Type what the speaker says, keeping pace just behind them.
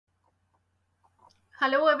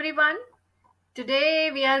Hello everyone. Today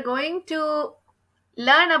we are going to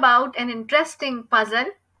learn about an interesting puzzle,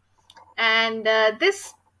 and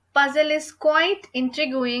this puzzle is quite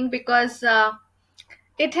intriguing because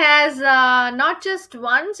it has not just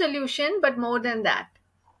one solution but more than that.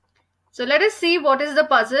 So let us see what is the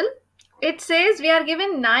puzzle. It says we are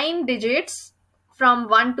given 9 digits from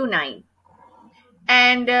 1 to 9,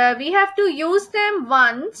 and we have to use them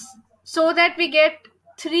once so that we get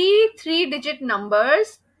three-digit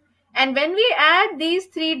numbers, and when we add these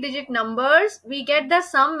 3-digit numbers we get the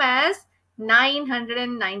sum as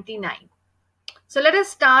 999. So let us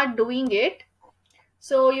start doing it.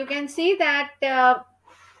 So you can see that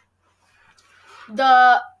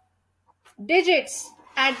the digits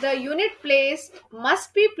at the unit place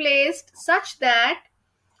must be placed such that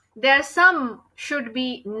their sum should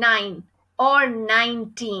be 9 or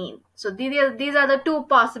 19. So these are the two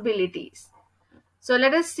possibilities. So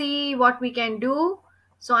let us see what we can do.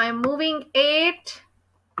 So I'm moving 8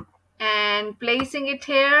 and placing it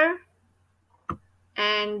here,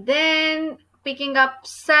 and then picking up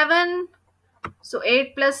 7. So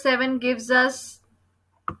 8 plus 7 gives us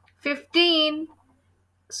 15.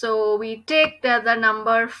 So we take the other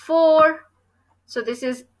number 4. So this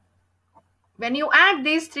is, when you add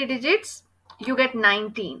these 3 digits, you get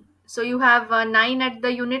 19. So you have 9 at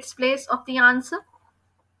the units place of the answer.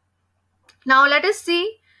 Now let us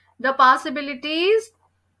see the possibilities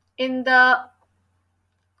in the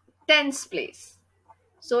tens place.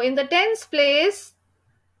 So in the tens place,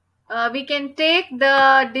 we can take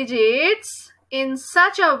the digits in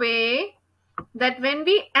such a way that when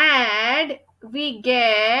we add, we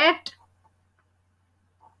get,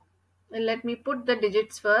 let me put the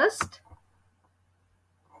digits first.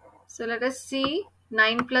 So let us see,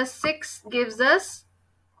 9 plus 6 gives us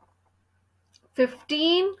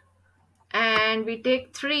 15, and we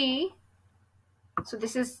take 3. So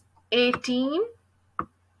this is 18.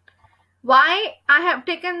 Why I have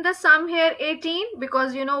taken the sum here 18?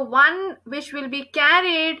 Because one which will be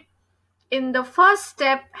carried in the first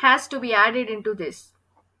step has to be added into this.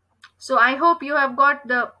 So I hope you have got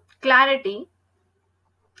the clarity.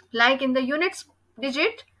 Like in the units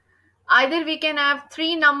digit, either we can have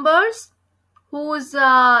 3 numbers whose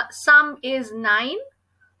sum is 9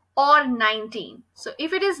 or 19. So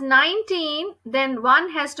if it is 19, then 1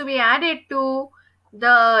 has to be added to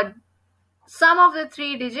the sum of the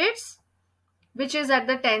 3 digits, which is at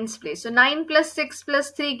the tens place. So 9 plus 6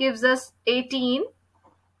 plus 3 gives us 18,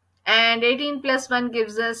 and 18 plus 1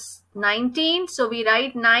 gives us 19. So we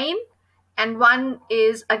write 9 and 1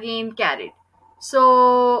 is again carried.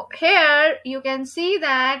 So here you can see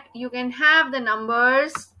that you can have the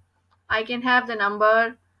numbers. I can have the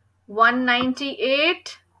number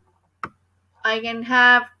 198. I can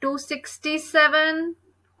have 267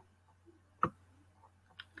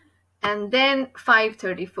 and then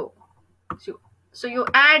 534. So you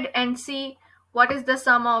add and see what is the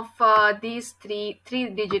sum of these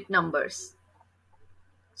three-digit numbers.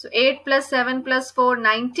 So 8 plus 7 plus 4,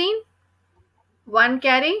 19. 1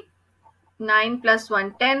 carry. 9 plus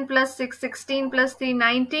 1, 10 plus 6, 16 plus 3,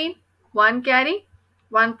 19. 1 carry.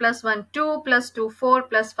 1 plus 1, 2 plus 2, 4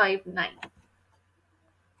 plus 5, 9.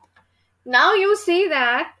 Now you see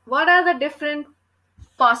that what are the different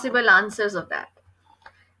possible answers of that.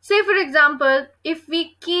 Say for example, if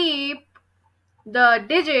we keep the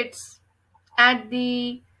digits at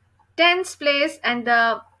the tens place and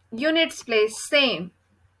the units place same,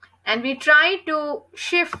 and we try to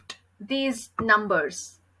shift these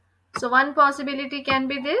numbers. So one possibility can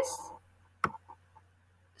be this.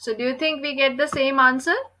 So do you think we get the same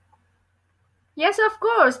answer? Yes, of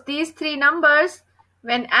course. These 3 numbers,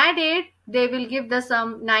 when added, they will give the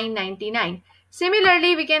sum 999.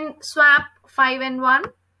 Similarly, we can swap 5 and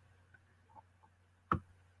 1.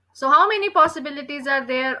 So how many possibilities are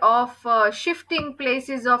there of shifting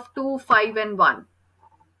places of 2, 5 and 1?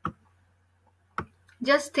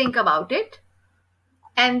 Just think about it.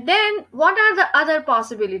 And then what are the other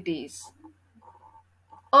possibilities?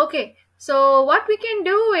 Okay, so what we can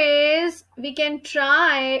do is we can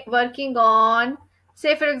try working on,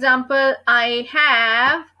 say for example, I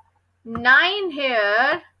have 9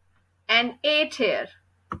 here and 8 here.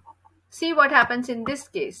 See what happens in this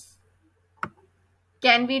case.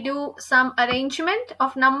 Can we do some arrangement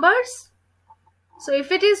of numbers? So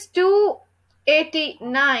if it is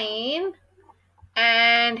 289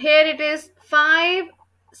 and here it is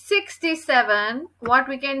 567, what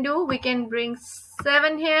we can do? We can bring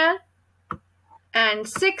 7 here and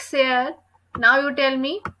 6 here. Now you tell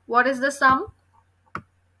me what is the sum?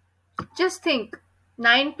 Just think.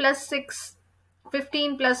 9 plus 6,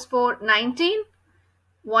 15 plus 4, 19.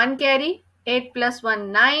 1 carry. 8 plus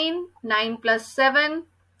 1, 9. 9 plus 7,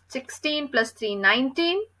 16 plus 3,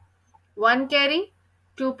 19. 1 carry.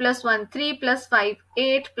 2 plus 1, 3 plus 5,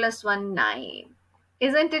 8 plus 1, 9.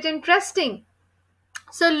 Isn't it interesting?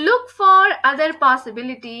 So look for other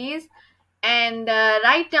possibilities and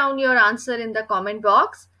write down your answer in the comment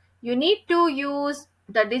box. You need to use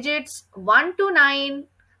the digits 1 to 9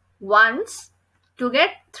 once to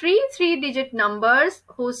get three-digit numbers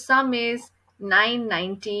whose sum is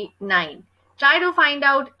 999. Try to find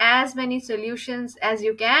out as many solutions as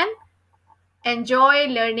you can. Enjoy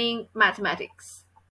learning mathematics.